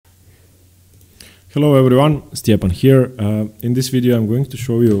Hello everyone, Stjepan here. In this video I'm going to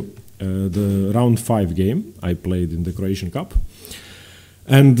show you the round 5 game I played in the Croatian Cup.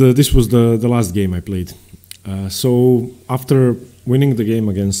 And this was the last game I played. So after winning the game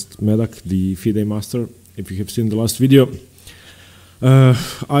against Matej, the FIDE master, if you have seen the last video,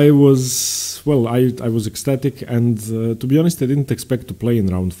 I was ecstatic, and to be honest I didn't expect to play in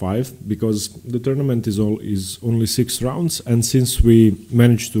round 5 because the tournament is only 6 rounds, and since we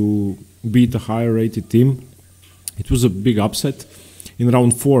managed to beat a higher rated team, it was a big upset in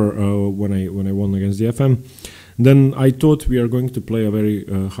round 4 when I won against the FM. Then I thought we are going to play a very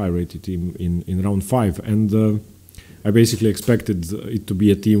high rated team in round 5, and I basically expected it to be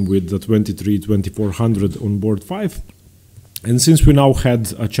a team with the 23-2400 on board 5. And since we now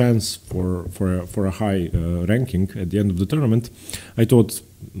had a chance for a high ranking at the end of the tournament, I thought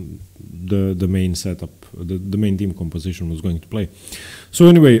the main setup, the main team composition was going to play. So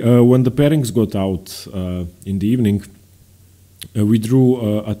anyway, when the pairings got out in the evening, we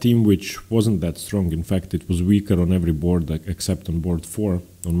drew a team which wasn't that strong. In fact, it was weaker on every board except on board 4,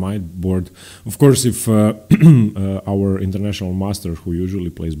 on my board. Of course, if our international master, who usually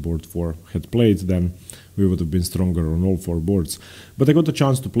plays board 4, had played, then we would have been stronger on all 4 boards. But I got a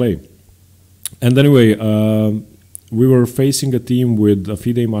chance to play. And anyway, we were facing a team with a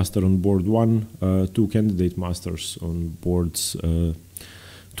FIDE master on board 1, 2 candidate masters on boards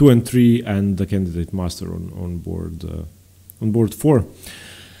 2 and 3, and the candidate master on board 4.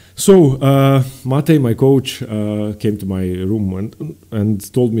 So Matej, my coach, came to my room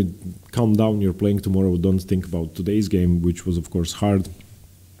and told me, calm down, you're playing tomorrow, don't think about today's game, which was of course hard.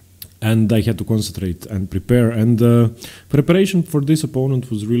 And I had to concentrate and prepare, and preparation for this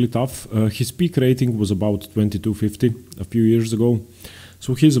opponent was really tough. His peak rating was about 2250 a few years ago,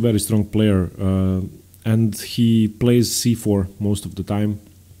 so he's a very strong player, and he plays c4 most of the time.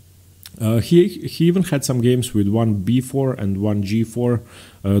 He even had some games with 1 b4 and 1 g4,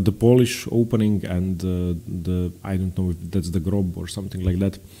 the Polish opening and I don't know if that's the grob or something like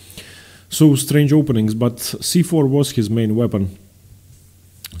that. So strange openings, but c4 was his main weapon.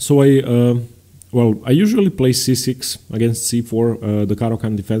 So I usually play c6 against c4, the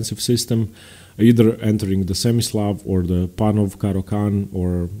Caro-Kann defensive system, either entering the semi-Slav or the Panov Caro-Kann,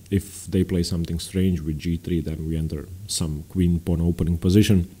 or if they play something strange with g3, then we enter some queen-pawn opening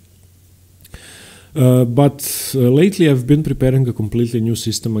position. But lately I've been preparing a completely new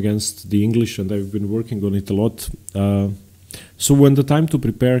system against the English, and I've been working on it a lot. So when the time to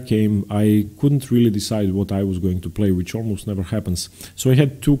prepare came, I couldn't really decide what I was going to play, which almost never happens. So I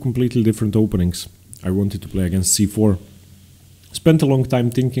had 2 completely different openings I wanted to play against c4. Spent a long time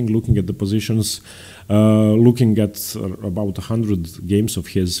thinking, looking at the positions, looking at about 100 games of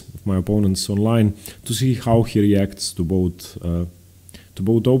my opponent's online, to see how he reacts to both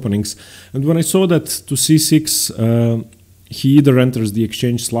openings. And when I saw that to c6 he either enters the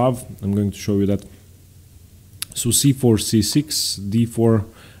exchange Slav, I'm going to show you that. So c4, c6, d4,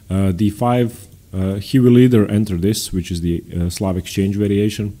 d5, he will either enter this, which is the Slav exchange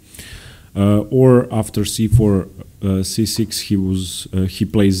variation, or after c4, c6 he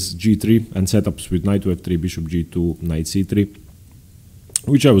plays g3 and setups with knight to f3, bishop g2, knight c3,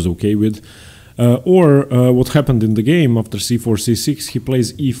 which I was okay with. Or what happened in the game after c4, c6, he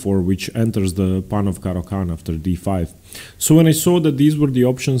plays e4, which enters the Panov Caro-Kann after d5. So when I saw that these were the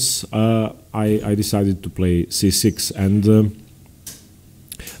options, I decided to play c6, and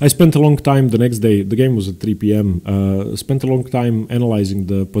I spent a long time the next day. The game was at 3 p.m. Spent a long time analyzing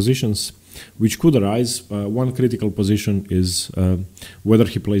the positions which could arise. One critical position is whether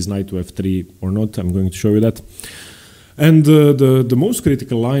he plays knight to f3 or not. I'm going to show you that. And the most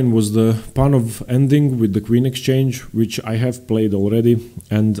critical line was the Panov ending with the queen exchange, which I have played already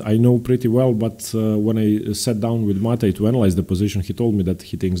and I know pretty well, but when I sat down with Matej to analyze the position, he told me that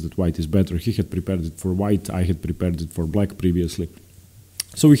he thinks that white is better. He had prepared it for white, I had prepared it for black previously.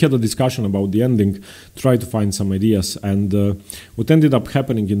 So we had a discussion about the ending, tried to find some ideas, and what ended up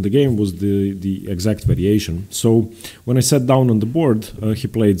happening in the game was the exact variation. So when I sat down on the board, he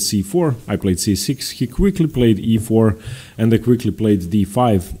played c4, I played c6, he quickly played e4, and I quickly played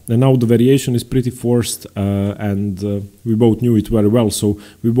d5. And now the variation is pretty forced, and we both knew it very well, so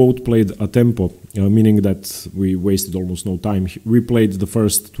we both played a tempo, meaning that we wasted almost no time. We played the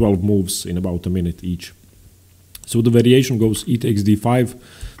first 12 moves in about a minute each. So the variation goes e takes d5,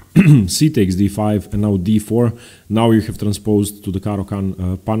 c takes d5, and now d4. Now you have transposed to the Caro-Kann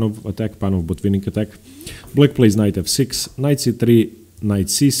Panov attack, Panov Botvinnik attack. Black plays knight f6, knight c3, knight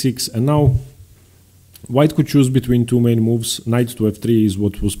c6, and now White could choose between two main moves. Knight to f3 is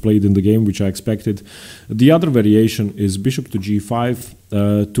what was played in the game, which I expected. The other variation is bishop to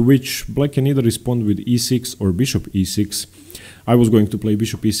g5, to which black can either respond with e6 or bishop e6. I was going to play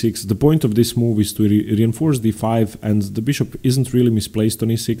bishop e6. The point of this move is to reinforce d5, and the bishop isn't really misplaced on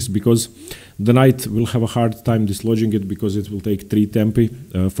e6 because the knight will have a hard time dislodging it because it will take 3 tempi.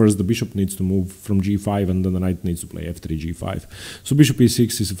 First the bishop needs to move from g5 and then the knight needs to play f3, g5. So bishop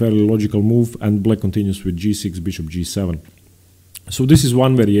e6 is a fairly logical move, and black continues with g6, bishop g7. So this is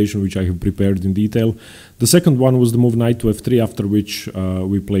one variation which I have prepared in detail. The second one was the move knight to f3, after which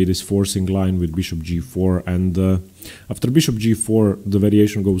we play this forcing line with bishop g4, and after bishop g4 the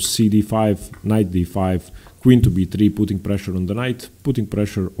variation goes c d5, knight d5, queen to b3, putting pressure on the knight, putting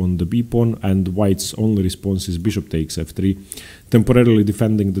pressure on the b pawn, and white's only response is bishop takes f3, temporarily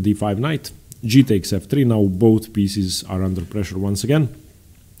defending the d5 knight. G takes f3, now both pieces are under pressure once again.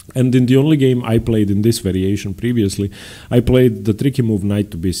 And in the only game I played in this variation previously, I played the tricky move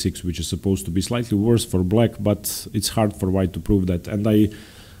knight to b6, which is supposed to be slightly worse for black, but it's hard for white to prove that. And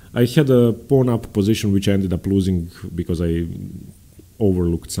I had a pawn up position which I ended up losing because I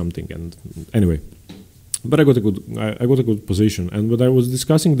overlooked something. And anyway, but I got a good position. And when I was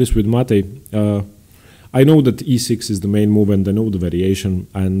discussing this with Matej, I know that e6 is the main move and I know the variation,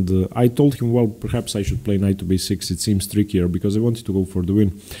 and I told him, well, perhaps I should play knight to b6, it seems trickier, because I wanted to go for the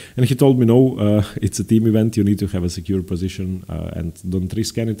win. And he told me, no, it's a team event, you need to have a secure position and don't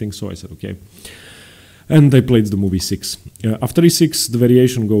risk anything, so I said, okay. And I played the move e6. After e6, the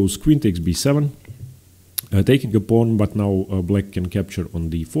variation goes queen takes b7, taking a pawn, but now black can capture on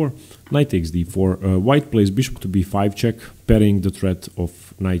d4, knight takes d4, white plays bishop to b5 check, parrying the threat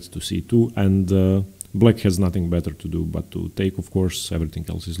of knight to c2, and black has nothing better to do but to take, of course, everything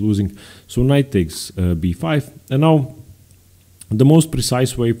else is losing. So knight takes b5, and now the most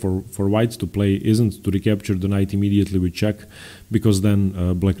precise way for white to play isn't to recapture the knight immediately with check, because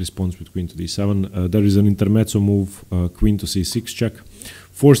then black responds with queen to d7. There is an intermezzo move, queen to c6 check,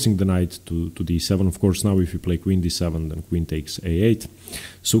 forcing the knight to d7. Of course, now if you play queen d7, then queen takes a8.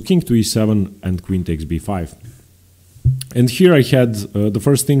 So king to e7 and queen takes b5. And here I had the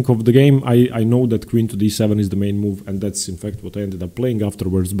first thing of the game. I know that queen to d7 is the main move, and that's in fact what I ended up playing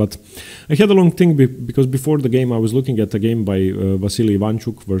afterwards. But I had a long thing because before the game I was looking at a game by Vasily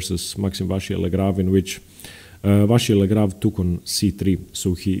Ivanchuk versus Maxim Vachier-Legrave, in which Vachier-Legrave took on c3.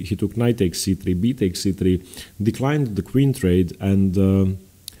 So he took knight takes c3, b takes c3, declined the queen trade, and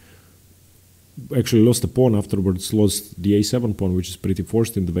actually lost a pawn afterwards, lost the a7 pawn, which is pretty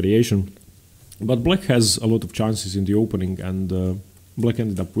forced in the variation. But black has a lot of chances in the opening, and black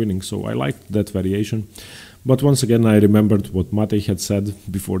ended up winning, so I liked that variation. But once again, I remembered what Matej had said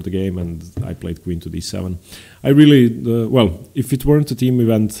before the game, and I played queen to d7. I really, well, if it weren't a team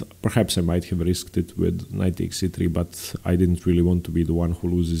event, perhaps I might have risked it with knight takes c3, but I didn't really want to be the one who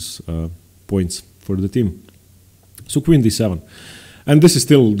loses points for the team. So queen d7. And this is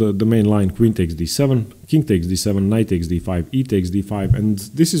still the main line: queen takes d7, king takes d7, knight takes d5, e takes d5, and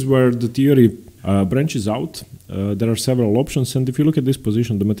this is where the theory branches out. There are several options, and if you look at this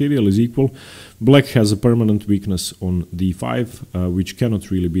position, the material is equal. Black has a permanent weakness on d5, which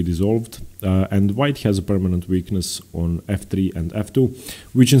cannot really be dissolved, and white has a permanent weakness on f3 and f2,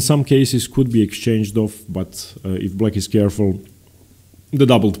 which in some cases could be exchanged off, but if black is careful, the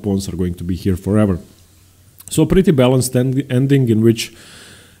doubled pawns are going to be here forever. So a pretty balanced ending in which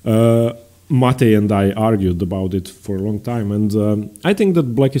Matej and I argued about it for a long time, and I think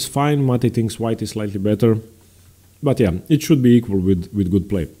that black is fine. Matej thinks white is slightly better, but yeah, it should be equal with good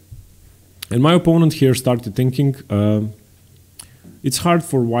play. And my opponent here started thinking it's hard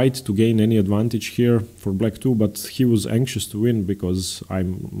for white to gain any advantage here, for black too, but he was anxious to win because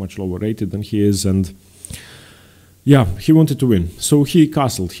I'm much lower rated than he is, and yeah, he wanted to win. So he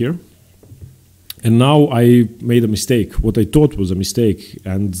castled here. And now I made a mistake, what I thought was a mistake,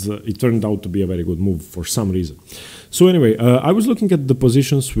 and it turned out to be a very good move for some reason. So anyway, I was looking at the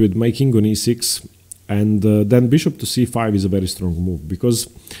positions with my king on e6, and then bishop to c5 is a very strong move, because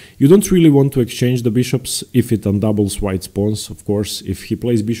you don't really want to exchange the bishops if it undoubles white's pawns. Of course, if he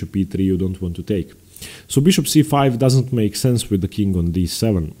plays bishop e3, you don't want to take. So bishop c5 doesn't make sense with the king on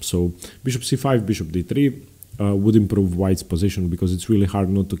d7. So bishop c5, bishop d3 would improve white's position, because it's really hard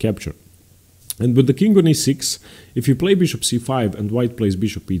not to capture. And with the king on e6, if you play bishop c5 and white plays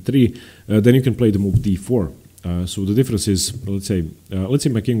bishop e3, then you can play the move d4. So the difference is, let's say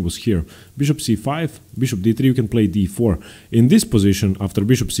my king was here, bishop c5, bishop d3, you can play d4. In this position, after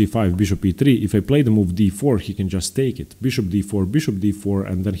bishop c5, bishop e3, if I play the move d4, he can just take it. Bishop d4,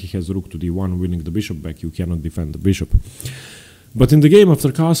 and then he has rook to d1, winning the bishop back. You cannot defend the bishop. But in the game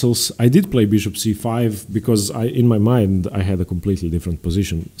after castles, I did play bishop c5 because in my mind I had a completely different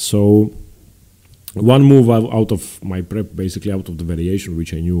position. So one move out of my prep, basically out of the variation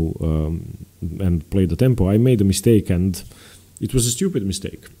which I knew and played the tempo, I made a mistake, and it was a stupid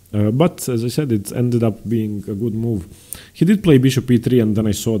mistake. But as I said, it ended up being a good move. He did play bishop e3, and then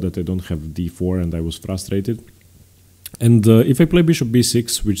I saw that I don't have d4, and I was frustrated. And if I play bishop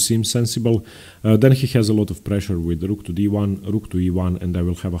b6, which seems sensible, then he has a lot of pressure with rook to d1, rook to e1, and I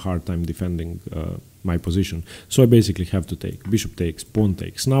will have a hard time defending my position. So I basically have to take. Bishop takes, pawn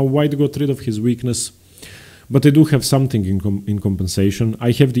takes. Now white got rid of his weakness, but I do have something in compensation.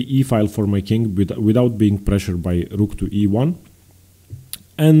 I have the e-file for my king without being pressured by rook to e1.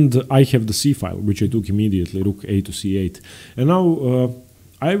 And I have the c-file, which I took immediately, rook a to c8. And now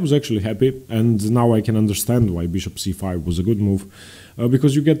I was actually happy, and now I can understand why bishop c5 was a good move,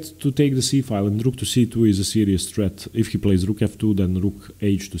 because you get to take the c-file, and rook to c2 is a serious threat. If he plays rook f2, then rook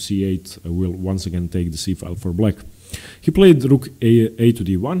h to c8 will once again take the c-file for black. He played rook a to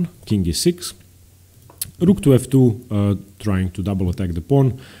d1, king e6, rook to f2, trying to double attack the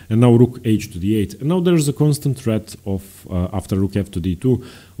pawn, and now rook h to d8. And now there's a constant threat of, after rook f to d2,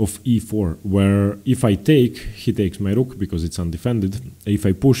 of e4, where if I take, he takes my rook because it's undefended. If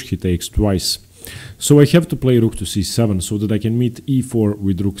I push, he takes twice. So I have to play rook to c7 so that I can meet e4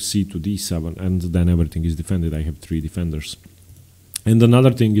 with rook c to d7, and then everything is defended. I have 3 defenders. And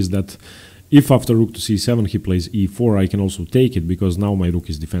another thing is that if after rook to c7 he plays e4, I can also take it because now my rook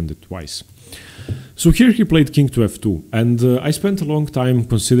is defended twice. So here he played king to f2, and I spent a long time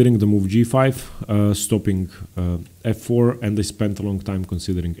considering the move g5, stopping f4, and I spent a long time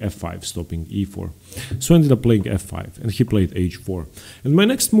considering f5, stopping e4. So I ended up playing f5, and he played h4. And my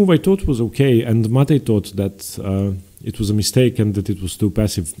next move I thought was okay, and Matej thought that it was a mistake and that it was too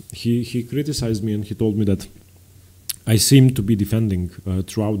passive. He criticized me, and he told me that I seemed to be defending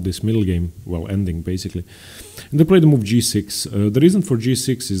throughout this middle game, well, ending basically. And I played the move g6. The reason for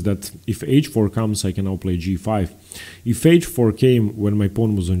g6 is that if h4 comes, I can now play g5. If h4 came when my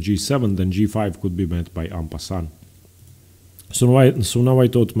pawn was on g7, then g5 could be met by en passant. So now I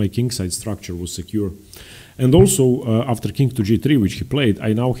thought my kingside structure was secure. And also, after king to g3, which he played,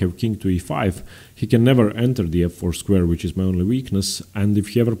 I now have king to e5. He can never enter the f4 square, which is my only weakness. And if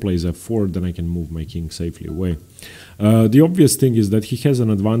he ever plays f4, then I can move my king safely away. The obvious thing is that he has an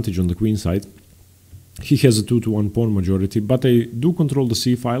advantage on the queen side. He has a 2-to-1 pawn majority, but I do control the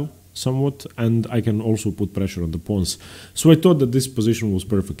c-file somewhat, and I can also put pressure on the pawns. So I thought that this position was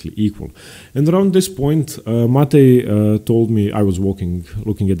perfectly equal. And around this point, Matej told me, I was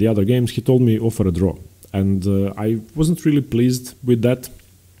looking at the other games, he told me offer a draw. And I wasn't really pleased with that,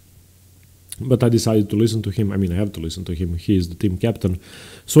 but I decided to listen to him. I mean, I have to listen to him. He is the team captain.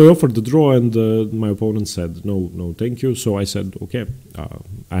 So I offered the draw, and my opponent said, no, thank you. So I said, okay.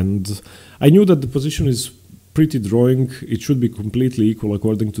 And I knew that the position is pretty drawing. It should be completely equal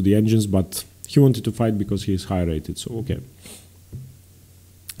according to the engines, but he wanted to fight because he is high rated, so okay.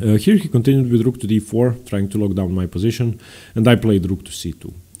 Here he continued with rook to d4, trying to lock down my position, and I played rook to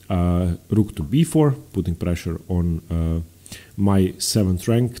c2. Rook to b4, putting pressure on my 7th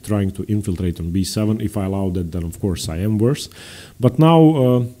rank, trying to infiltrate on b7. If I allow that, then of course I am worse. But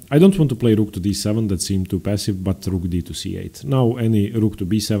now I don't want to play rook to d7, that seemed too passive, but rook d to c8. Now any rook to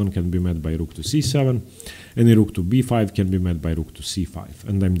b7 can be met by rook to c7, any rook to b5 can be met by rook to c5.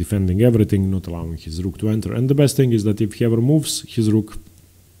 And I'm defending everything, not allowing his rook to enter. And the best thing is that if he ever moves his rook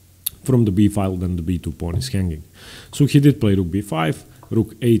from the b file, then the b2 pawn is hanging. So he did play rook b5,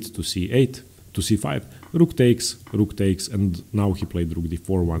 rook 8 to c8, to c5, rook takes, and now he played rook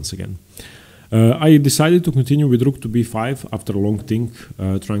d4 once again. I decided to continue with rook to b5 after a long think,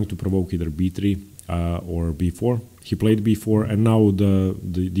 trying to provoke either b3 or b4. He played b4, and now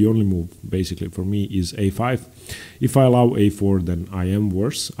the only move basically for me is a5. If I allow a4, then I am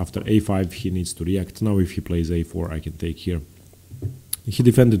worse. After a5, he needs to react. Now if he plays a4, I can take here. He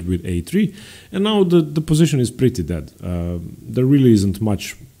defended with a3, and now the position is pretty dead. There really isn't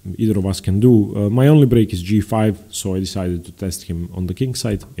much either of us can do. My only break is g5, so I decided to test him on the king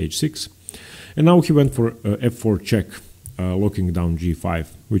side, h6. And now he went for f4 check, locking down g5,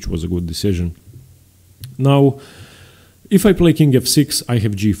 which was a good decision. Now, if I play king f6, I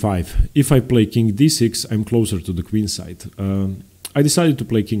have g5. If I play king d6, I'm closer to the queen side. I decided to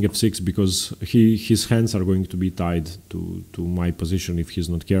play king f6 because his hands are going to be tied to my position if he's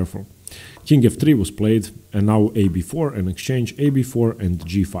not careful. King f3 was played, and now a b4, an exchange, a b4 and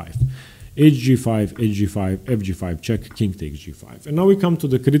g5. Hg5, hg5, fg5 check, king takes g5. And now we come to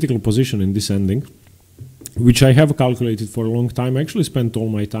the critical position in this ending, which I have calculated for a long time. I actually spent all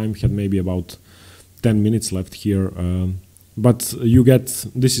my time, had maybe about 10 minutes left here but you get,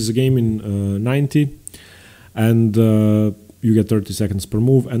 this is a game in 90, and you get 30 seconds per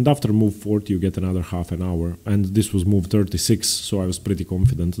move, and after move 40 you get another half an hour, and this was move 36, so I was pretty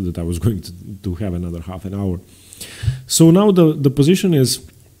confident that I was going to have another half an hour. So now the position is,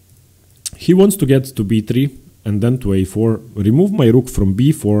 he wants to get to b3 and then to a4, remove my rook from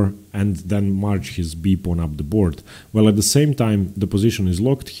b4, and then march his b pawn up the board. Well, at the same time, the position is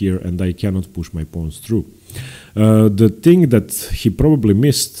locked here, and I cannot push my pawns through. The thing that he probably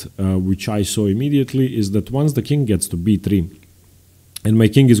missed, which I saw immediately, is that once the king gets to b3, and my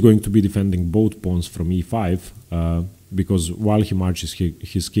king is going to be defending both pawns from e5, because while he marches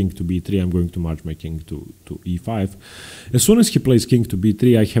his king to b3, I'm going to march my king to e5. As soon as he plays king to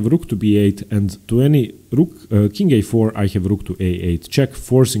b3, I have rook to b8, and to any rook, king a4, I have rook to a8 check,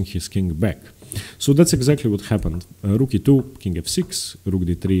 forcing his king back. So that's exactly what happened. Rook e2, king f6, rook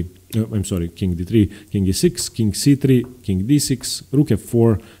d3, I'm sorry, king d3, king e6, king c3, king d6, rook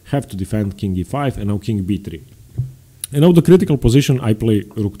f4, have to defend king e5, and now king b3. And now the critical position, I play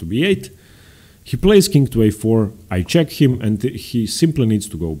rook to b8, he plays king to a4, I check him, and he simply needs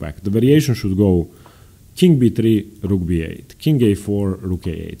to go back. The variation should go king b3, rook b8, king a4, rook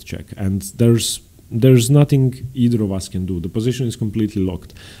a8 check, and there's nothing either of us can do. The position is completely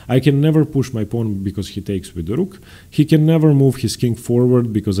locked. I can never push my pawn because he takes with the rook. He can never move his king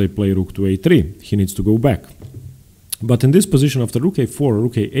forward because I play rook to a3. He needs to go back. But in this position, after rook a4,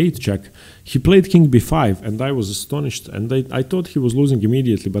 rook a8 check, he played king b5, and I was astonished, and I thought he was losing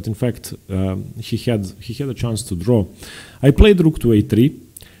immediately, but in fact he had a chance to draw. I played rook to a3,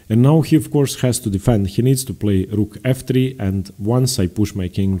 and now he of course has to defend. He needs to play rook f3, and once I push my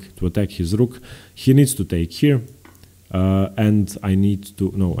king to attack his rook, he needs to take here, and I need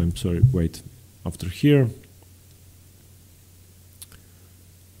to, no, I'm sorry, wait, after here,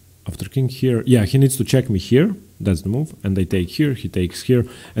 after king here, yeah, he needs to check me here, that's the move, and I take here, he takes here,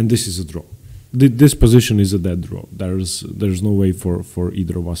 and this is a draw. This position is a dead draw. There's no way for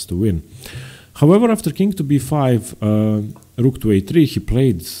either of us to win. However, after king to b5, rook to a3, he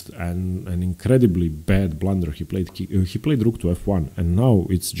played an incredibly bad blunder. He played rook to f1, and now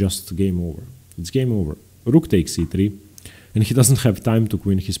it's just game over. It's game over. Rook takes e3, and he doesn't have time to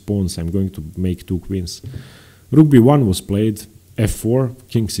queen his pawns. I'm going to make two queens. Rook b1 was played, f4,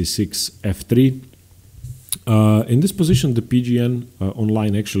 king c6, f3. In this position, the PGN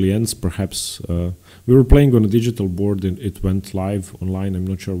online actually ends. Perhaps we were playing on a digital board and it went live online. I'm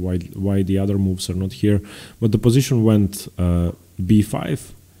not sure why the other moves are not here, but the position went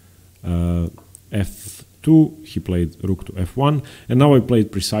b5, f2. He played rook to f1, and now I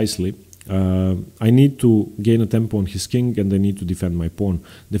played precisely. I need to gain a tempo on his king, and I need to defend my pawn.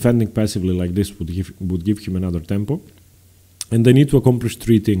 Defending passively like this would give him another tempo. And I need to accomplish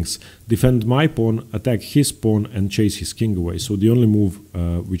three things: defend my pawn, attack his pawn, and chase his king away. So the only move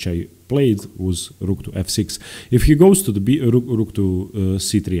which I played was rook to f6. If he goes to the rook to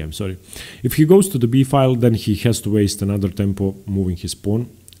c3, I'm sorry. If he goes to the b file, then he has to waste another tempo moving his pawn.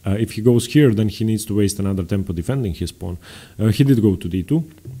 If he goes here, then he needs to waste another tempo defending his pawn. He did go to d2.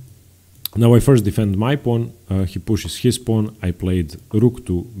 Now I first defend my pawn. He pushes his pawn. I played rook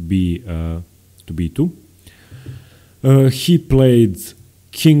to b2. He played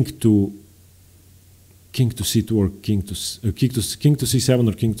king to c2 or king to c7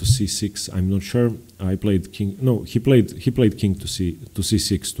 or king to c6. I'm not sure. I played king. No, he played king to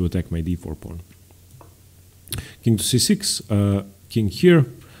c6 to attack my d4 pawn. King to c6. King here.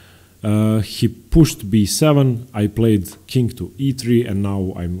 He pushed b7. I played king to e3, and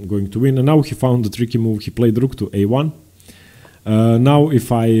now I'm going to win. And now he found the tricky move. He played rook to a1. Now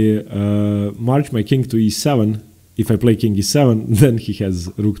if I march my king to e7. If I play king e7, then he has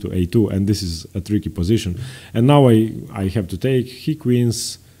rook to a2, and this is a tricky position. And now I have to take, he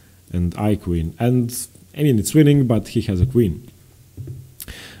queens, and I queen. And, I mean, it's winning, but he has a queen.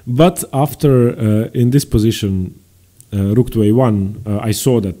 But after, in this position, rook to a1, I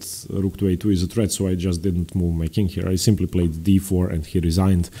saw that rook to a2 is a threat, so I just didn't move my king here. I simply played d4, and he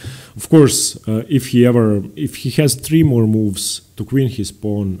resigned. Of course, if he has three more moves to queen his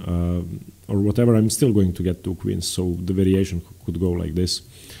pawn, or whatever, I'm still going to get two queens, so the variation could go like this.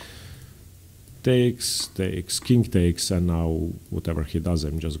 Takes, takes, king takes, and now whatever he does,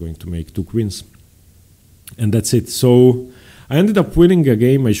 I'm just going to make two queens. And that's it. So I ended up winning a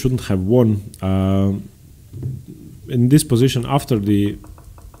game I shouldn't have won. In this position, after the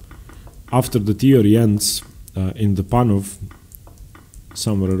theory ends in the Panov,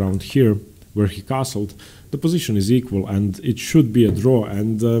 somewhere around here, where he castled, the position is equal, and it should be a draw.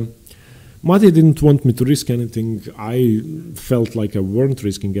 And Matej didn't want me to risk anything. I felt like I weren't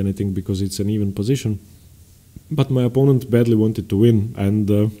risking anything because it's an even position. but my opponent badly wanted to win, and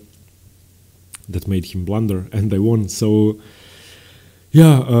that made him blunder, and I won. So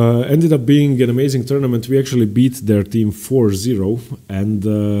yeah, ended up being an amazing tournament. We actually beat their team 4-0, and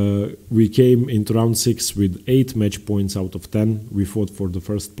we came into round 6 with 8 match points out of 10. We fought for the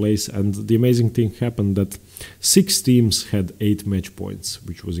first place, and the amazing thing happened that 6 teams had 8 match points,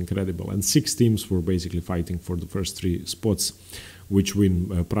 which was incredible, and 6 teams were basically fighting for the first 3 spots, which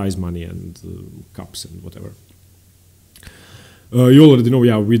win prize money and cups and whatever. You already know,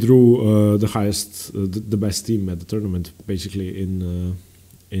 yeah, we drew the highest, the best team at the tournament, basically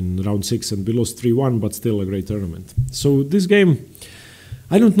in round 6, and we lost 3-1, but still a great tournament. So this game,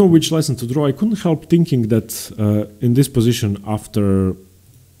 I don't know which lesson to draw. I couldn't help thinking that in this position, after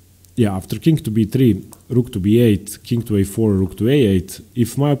king to b3, rook to b8, king to a4, rook to a8,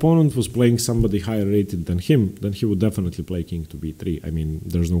 if my opponent was playing somebody higher rated than him, then he would definitely play king to b3. I mean,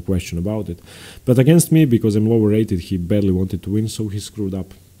 there's no question about it. But against me, because I'm lower rated, he badly wanted to win, so he screwed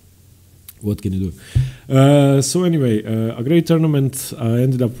up. What can you do? So anyway, a great tournament. I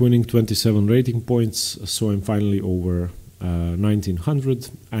ended up winning 27 rating points, so I'm finally over 1900,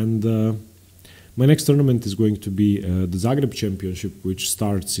 and my next tournament is going to be the Zagreb Championship, which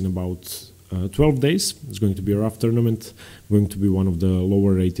starts in about 12 days. It's going to be a rough tournament. I'm going to be one of the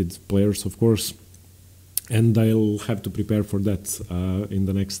lower rated players, of course, and I'll have to prepare for that in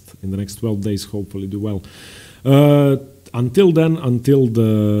the next 12 days. Hopefully, do well. Until then, until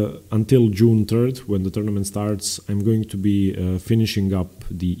June 3rd, when the tournament starts, I'm going to be finishing up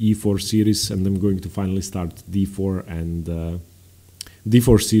the E4 series, and I'm going to finally start D4 and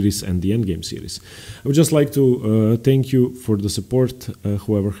D4 series and the endgame series. I would just like to thank you for the support,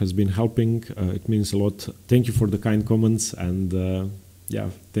 whoever has been helping. It means a lot. Thank you for the kind comments, and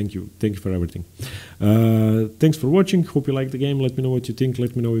yeah, thank you for everything. Thanks for watching. Hope you liked the game. Let me know what you think.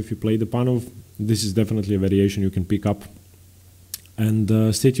 Let me know if you play the Panov. This is definitely a variation you can pick up.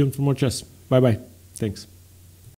 And stay tuned for more chess. Bye bye. Thanks.